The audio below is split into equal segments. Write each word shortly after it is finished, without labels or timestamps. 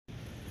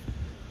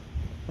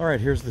All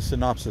right, here's the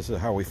synopsis of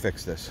how we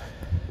fix this.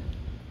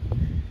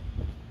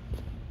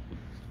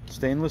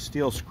 Stainless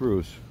steel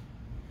screws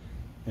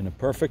in a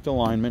perfect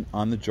alignment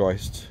on the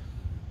joists.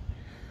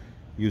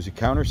 Use a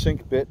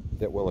countersink bit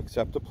that will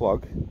accept a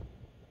plug.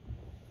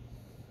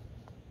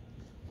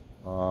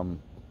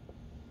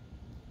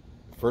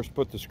 First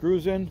put the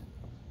screws in.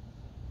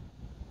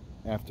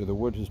 After the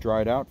wood has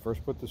dried out,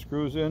 first put the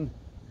screws in,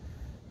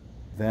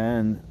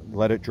 then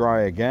let it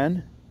dry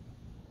again.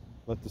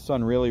 Let the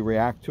sun really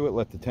react to it.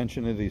 Let the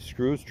tension of these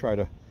screws try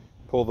to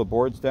pull the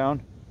boards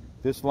down.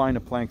 This line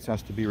of planks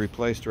has to be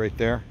replaced right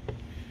there.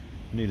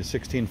 You need a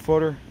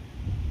 16-footer.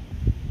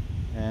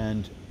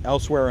 And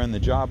elsewhere in the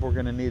job we're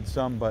going to need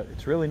some, but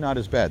it's really not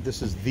as bad.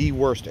 This is the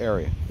worst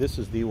area. This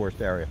is the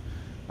worst area.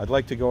 I'd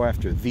like to go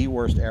after the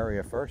worst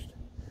area first,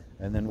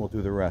 and then we'll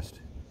do the rest.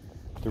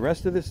 The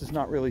rest of this is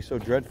not really so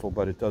dreadful,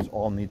 but it does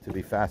all need to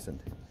be fastened.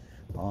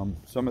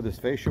 Some of this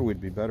fascia would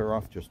be better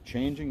off just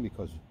changing,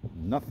 because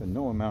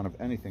no amount of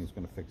anything is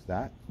going to fix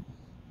that.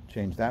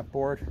 Change that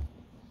board.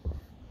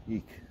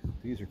 Eek.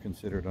 These are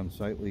considered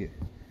unsightly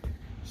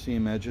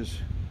seam edges.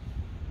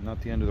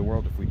 Not the end of the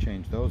world if we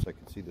change those. I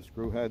can see the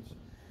screw heads.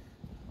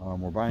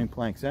 We're buying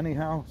planks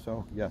anyhow,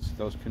 so yes,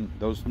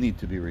 those need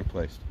to be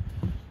replaced.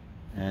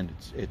 And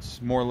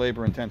it's more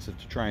labor intensive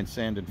to try and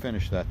sand and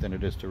finish that than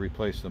it is to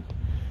replace them.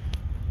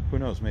 Who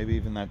knows, maybe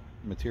even that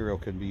material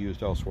could be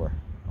used elsewhere.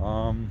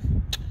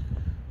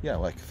 Yeah,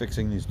 like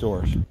fixing these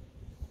doors.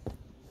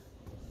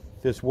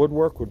 This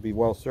woodwork would be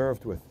well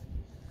served with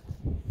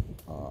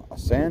a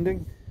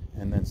sanding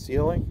and then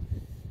sealing.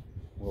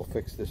 We'll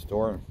fix this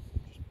door.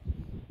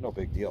 No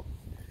big deal.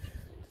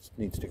 It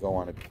needs to go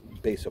on a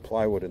base of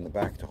plywood in the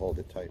back to hold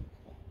it tight.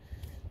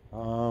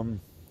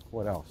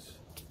 What else?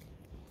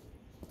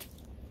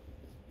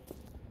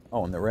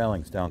 Oh, and the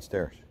railings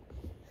downstairs.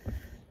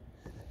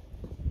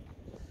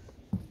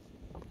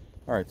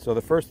 All right, so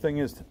the first thing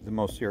is the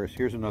most serious.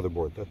 Here's another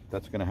board.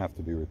 That's going to have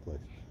to be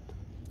replaced.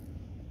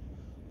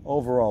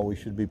 Overall, we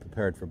should be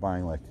prepared for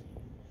buying like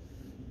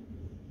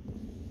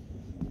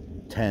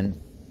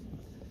 10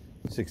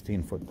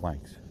 16-foot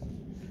planks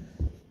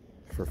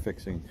for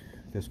fixing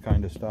this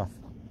kind of stuff,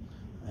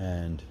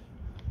 and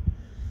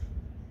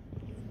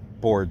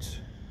boards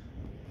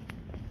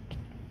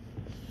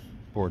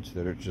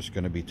that are just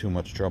going to be too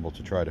much trouble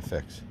to try to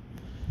fix.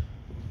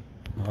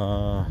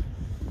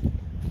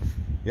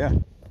 Yeah,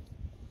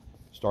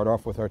 start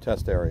off with our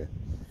test area,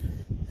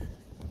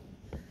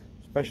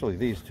 especially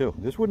these two.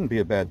 This wouldn't be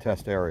a bad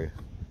test area.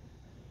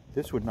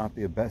 This would not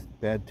be a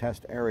bad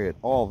test area at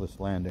all, this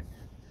landing.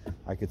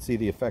 I could see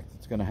the effect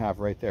it's going to have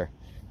right there.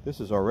 This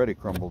is already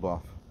crumbled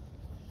off.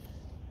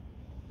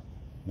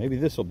 Maybe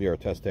this will be our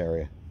test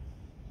area.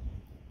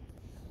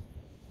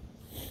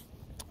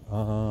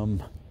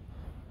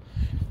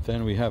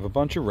 Then we have a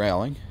bunch of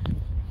railing.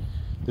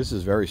 This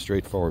is very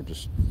straightforward.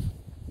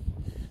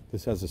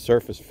 This has a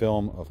surface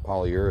film of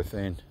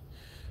polyurethane.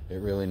 It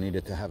really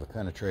needed to have a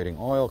penetrating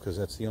oil, because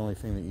that's the only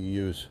thing that you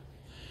use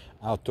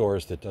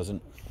outdoors that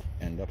doesn't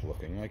end up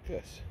looking like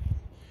this.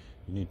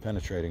 You need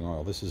penetrating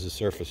oil. This is a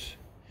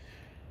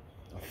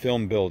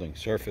film building,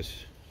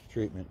 surface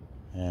treatment,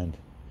 and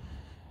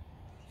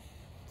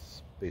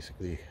it's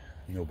basically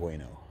no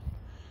bueno.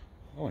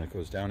 Oh, and it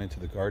goes down into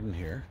the garden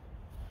here.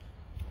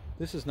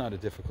 This is not a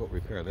difficult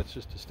repair. That's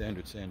just a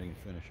standard sanding and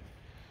finishing.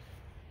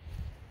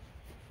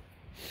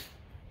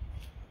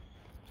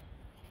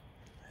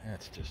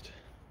 That's just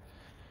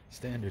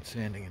standard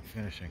sanding and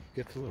finishing.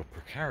 Gets a little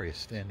precarious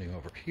standing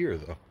over here,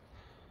 though.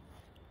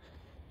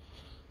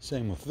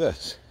 Same with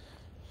this.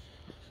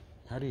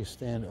 How do you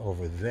stand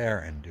over there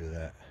and do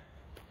that?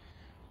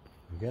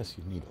 I guess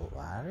you need a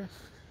ladder.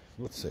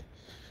 Let's see.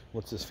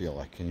 What's this feel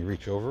like? Can you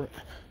reach over it?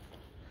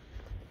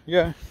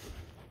 Yeah,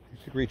 you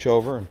could reach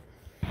over and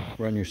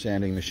run your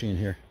sanding machine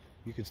here.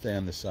 You could stay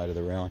on this side of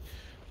the railing.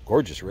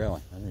 Gorgeous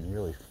railing. I mean,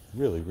 really,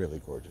 really, really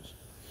gorgeous.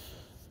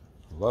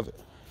 Love it.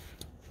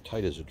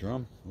 Tight as a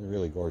drum.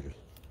 Really gorgeous.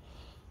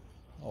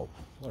 Oh,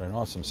 what an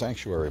awesome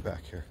sanctuary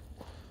back here.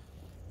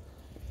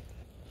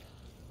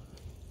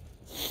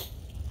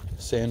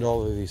 Sand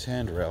all of these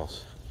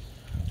handrails.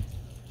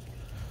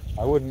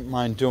 I wouldn't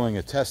mind doing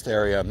a test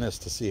area on this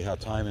to see how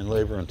time and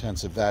labor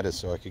intensive that is,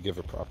 so I could give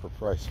a proper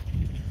price.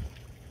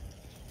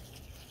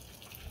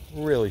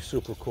 Really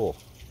super cool.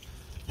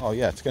 Oh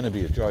yeah, it's going to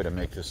be a joy to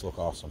make this look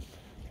awesome.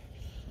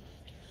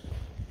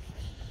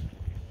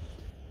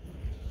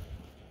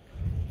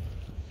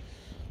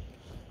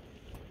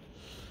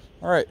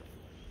 All right.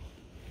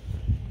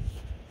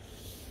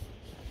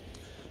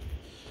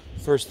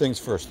 First things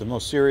first, the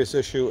most serious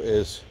issue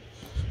is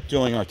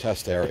doing our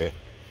test area.